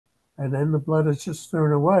and then the blood is just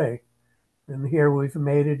thrown away. And here we've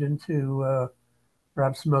made it into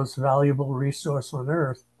perhaps the most valuable resource on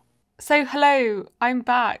Earth. So hello, I'm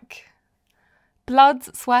back.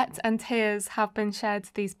 Blood, sweat and tears have been shed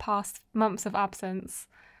these past months of absence,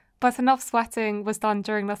 but enough sweating was done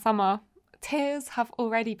during the summer. Tears have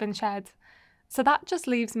already been shed, so that just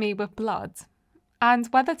leaves me with blood, and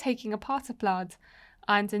whether taking a part of blood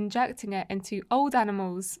and injecting it into old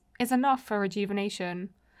animals is enough for rejuvenation.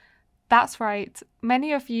 That's right,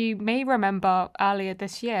 many of you may remember earlier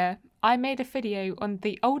this year I made a video on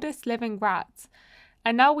the oldest living rat,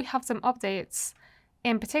 and now we have some updates,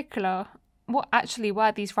 in particular what actually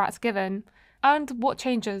were these rats given and what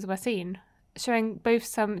changes were seen, showing both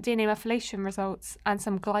some DNA methylation results and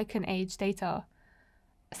some glycan age data.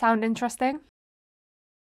 Sound interesting?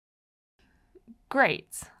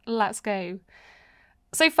 Great, let's go.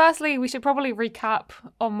 So firstly, we should probably recap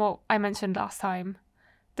on what I mentioned last time.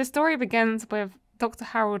 The story begins with Dr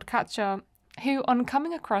Harold Katcher, who, on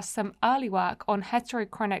coming across some early work on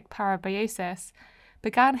heterochronic parabiosis,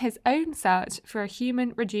 began his own search for a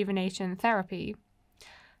human rejuvenation therapy.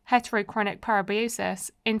 Heterochronic parabiosis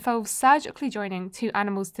involves surgically joining two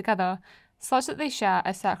animals together such that they share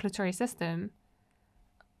a circulatory system.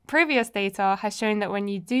 Previous data has shown that when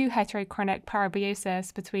you do heterochronic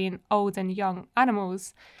parabiosis between old and young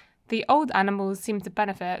animals, the old animals seem to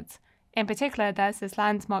benefit. In particular, there's this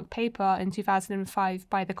landmark paper in 2005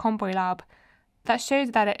 by the Comboy Lab that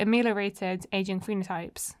showed that it ameliorated aging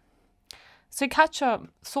phenotypes. So Katcher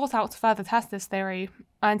sought out to further test this theory,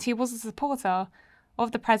 and he was a supporter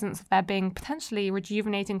of the presence of there being potentially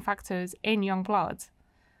rejuvenating factors in young blood.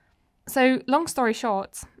 So, long story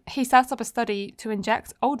short, he set up a study to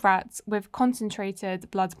inject old rats with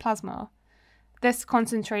concentrated blood plasma. This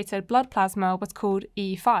concentrated blood plasma was called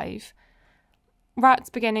E5. Rats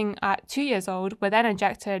beginning at 2 years old were then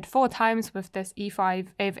injected 4 times with this E5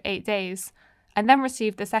 over 8 days, and then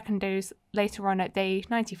received the second dose later on at day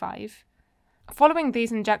 95. Following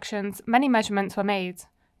these injections, many measurements were made,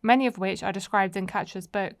 many of which are described in Katcher's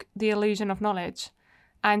book, The Illusion of Knowledge.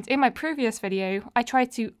 And in my previous video, I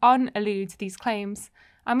tried to unelude these claims,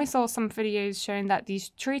 and we saw some videos showing that these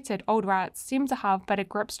treated old rats seem to have better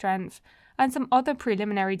grip strength, and some other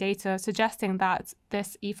preliminary data suggesting that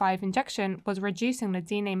this E5 injection was reducing the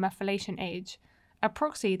DNA methylation age, a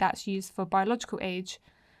proxy that's used for biological age,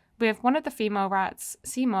 with one of the female rats,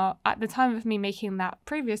 Seema, at the time of me making that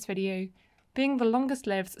previous video, being the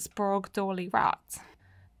longest-lived Sprague Dawley rat.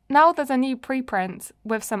 Now there's a new preprint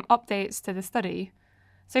with some updates to the study.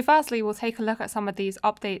 So firstly, we'll take a look at some of these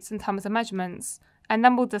updates in terms of measurements, and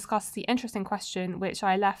then we'll discuss the interesting question which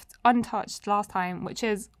I left untouched last time, which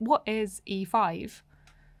is, what is E5?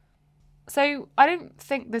 So I don't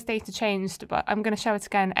think this data changed, but I'm going to show it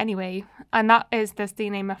again anyway, and that is this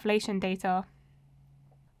DNA methylation data,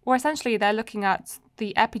 where essentially they're looking at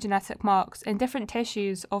the epigenetic marks in different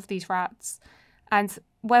tissues of these rats, and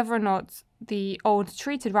whether or not the old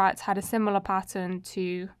treated rats had a similar pattern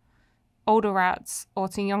to older rats or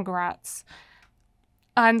to younger rats.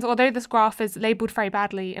 And although this graph is labelled very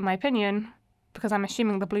badly, in my opinion, because I'm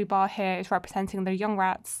assuming the blue bar here is representing the young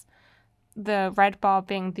rats, the red bar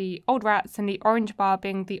being the old rats and the orange bar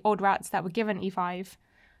being the old rats that were given E5,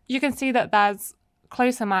 you can see that there's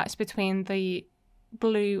closer match between the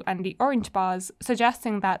blue and the orange bars,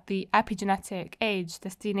 suggesting that the epigenetic age,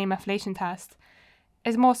 this DNA methylation test,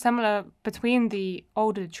 is more similar between the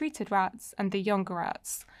older treated rats and the younger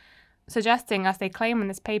rats, suggesting, as they claim in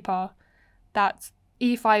this paper, that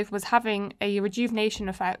E5 was having a rejuvenation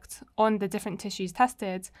effect on the different tissues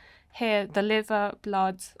tested, here the liver,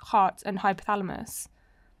 blood, heart and hypothalamus,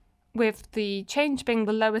 with the change being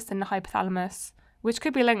the lowest in the hypothalamus, which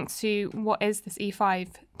could be linked to what is this E5,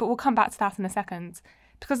 but we'll come back to that in a second.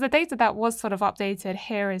 Because the data that was sort of updated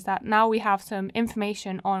here is that now we have some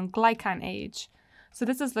information on glycan age. So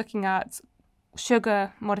this is looking at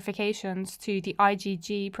sugar modifications to the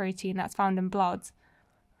IgG protein that's found in blood.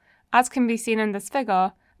 As can be seen in this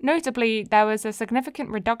figure, notably there was a significant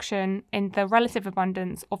reduction in the relative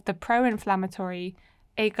abundance of the pro-inflammatory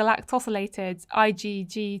agalactosylated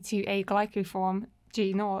IgG2A glycoform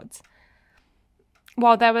G0,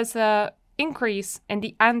 while there was an increase in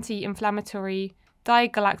the anti-inflammatory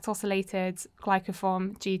digalactosylated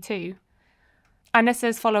glycoform G2. And this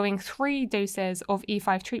is following 3 doses of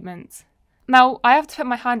E5 treatment. Now, I have to put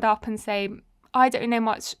my hand up and say, I don't know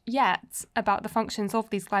much yet about the functions of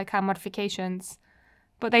these glycan modifications,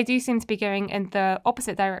 but they do seem to be going in the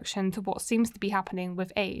opposite direction to what seems to be happening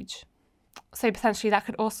with age. So potentially that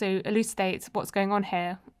could also elucidate what's going on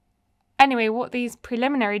here. Anyway, what these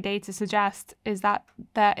preliminary data suggest is that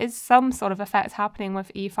there is some sort of effect happening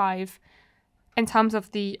with E5 in terms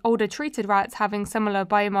of the older treated rats having similar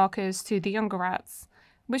biomarkers to the younger rats,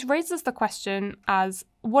 which raises the question as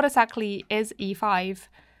what exactly is E5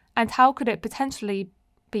 and how could it potentially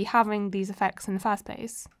be having these effects in the first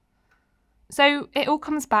place? So it all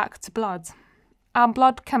comes back to blood. Our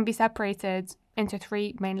blood can be separated into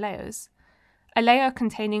three main layers. A layer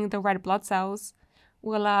containing the red blood cells,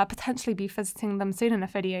 we'll potentially be visiting them soon in a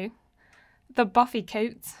video. The buffy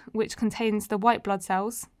coat, which contains the white blood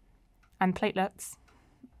cells and platelets.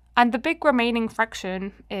 And the big remaining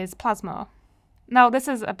fraction is plasma. Now, this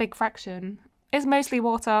is a big fraction. It's mostly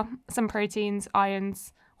water, some proteins,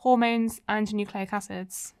 ions, hormones, and nucleic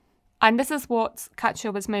acids. And this is what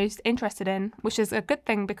Katcher was most interested in, which is a good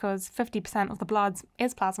thing because 50% of the blood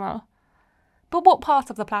is plasma. But what part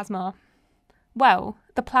of the plasma? Well,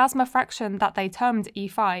 the plasma fraction that they termed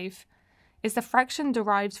E5 is the fraction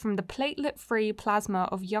derived from the platelet-free plasma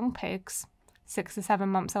of young pigs, 6 to 7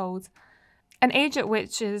 months old, an age at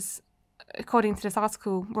which is, according to this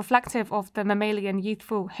article, reflective of the mammalian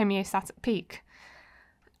youthful homeostatic peak.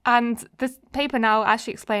 And this paper now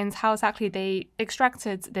actually explains how exactly they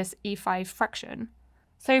extracted this E5 fraction.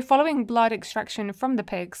 So following blood extraction from the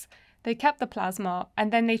pigs, they kept the plasma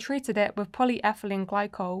and then they treated it with polyethylene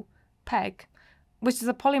glycol, PEG, which is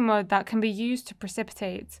a polymer that can be used to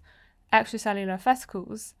precipitate extracellular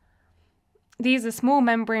vesicles. These are small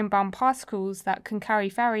membrane-bound particles that can carry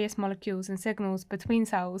various molecules and signals between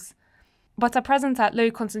cells, but are present at low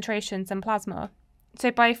concentrations in plasma. So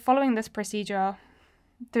by following this procedure,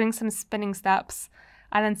 doing some spinning steps,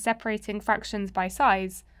 and then separating fractions by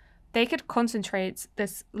size, they could concentrate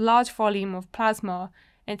this large volume of plasma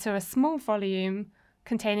into a small volume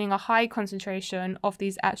containing a high concentration of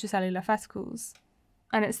these extracellular vesicles.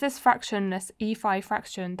 And it's this fraction, this E5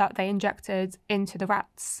 fraction, that they injected into the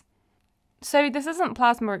rats. So this isn't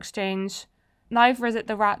plasma exchange, neither is it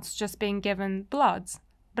the rats just being given blood,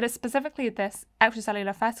 but it's specifically this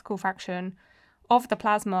extracellular vesicle fraction of the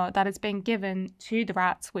plasma that is being given to the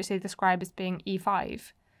rats, which they describe as being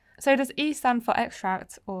E5. So does E stand for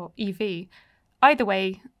extract or EV? Either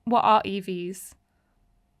way, what are EVs?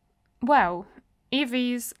 Well,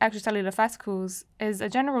 EVs, extracellular vesicles, is a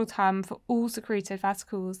general term for all secreted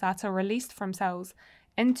vesicles that are released from cells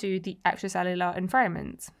into the extracellular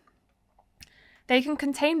environment. They can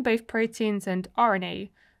contain both proteins and RNA,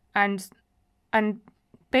 and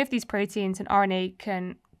both these proteins and RNA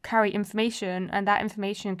can carry information, and that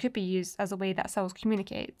information could be used as a way that cells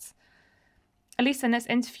communicate. At least in this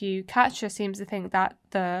interview, Katcher seems to think that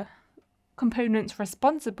the components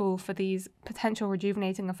responsible for these potential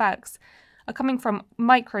rejuvenating effects are coming from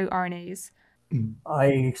microRNAs.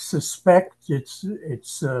 I suspect it's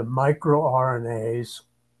microRNAs.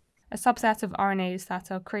 A subset of RNAs that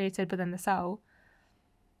are created within the cell.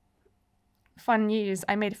 Fun news,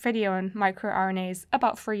 I made a video on microRNAs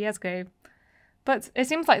about 3 years ago. But it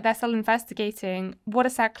seems like they're still investigating what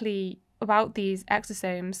exactly about these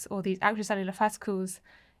exosomes or these extracellular vesicles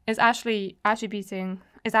is actually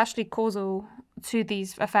causal to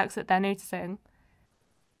these effects that they're noticing.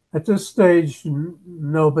 At this stage,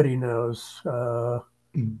 nobody knows.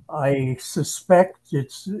 I suspect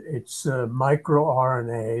it's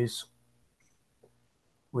microRNAs,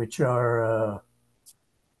 which are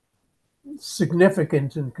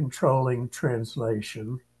significant in controlling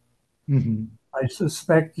translation. Mm-hmm. I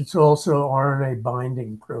suspect it's also RNA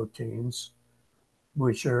binding proteins,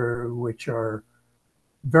 which are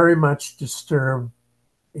very much disturbed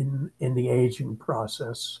in the aging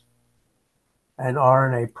process, and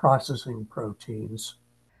RNA processing proteins.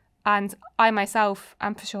 And I myself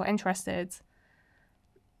am for sure interested.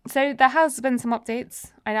 So there has been some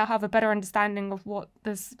updates. I now have a better understanding of what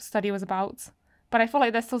this study was about, but I feel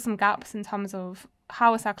like there's still some gaps in terms of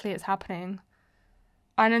how exactly it's happening,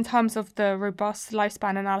 and in terms of the robust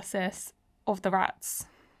lifespan analysis of the rats.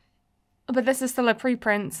 But this is still a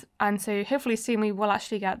preprint, and so hopefully soon we will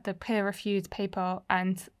actually get the peer-reviewed paper,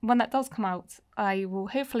 and when that does come out, I will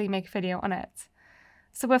hopefully make a video on it.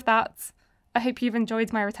 So with that, I hope you've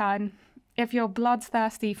enjoyed my return. If you're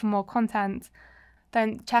bloodthirsty for more content,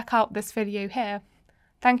 then check out this video here.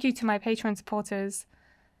 Thank you to my Patreon supporters,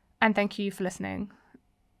 and thank you for listening.